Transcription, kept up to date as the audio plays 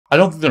I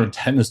don't think their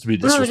intent is to be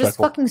No, they're just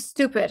disrespectful. fucking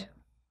stupid.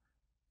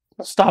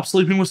 Stop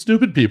sleeping with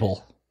stupid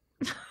people.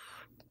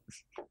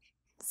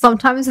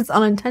 Sometimes it's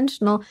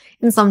unintentional,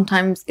 and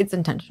sometimes it's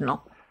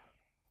intentional.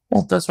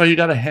 Well, that's why you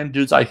gotta hand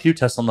dudes IQ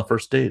tests on the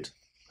first date.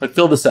 Like,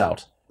 fill this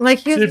out. Like,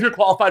 See if you're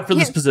qualified for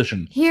this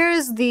position.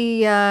 Here's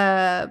the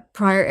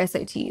prior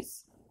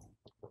SATs.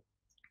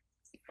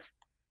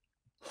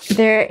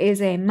 There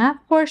is a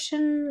math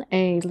portion,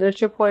 a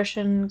literature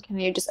portion. Can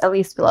you just at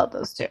least fill out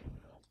those two?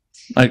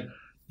 Like,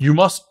 you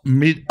must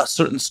meet a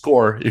certain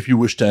score if you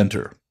wish to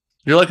enter.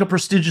 You're like a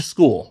prestigious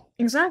school.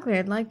 Exactly,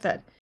 I'd like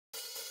that.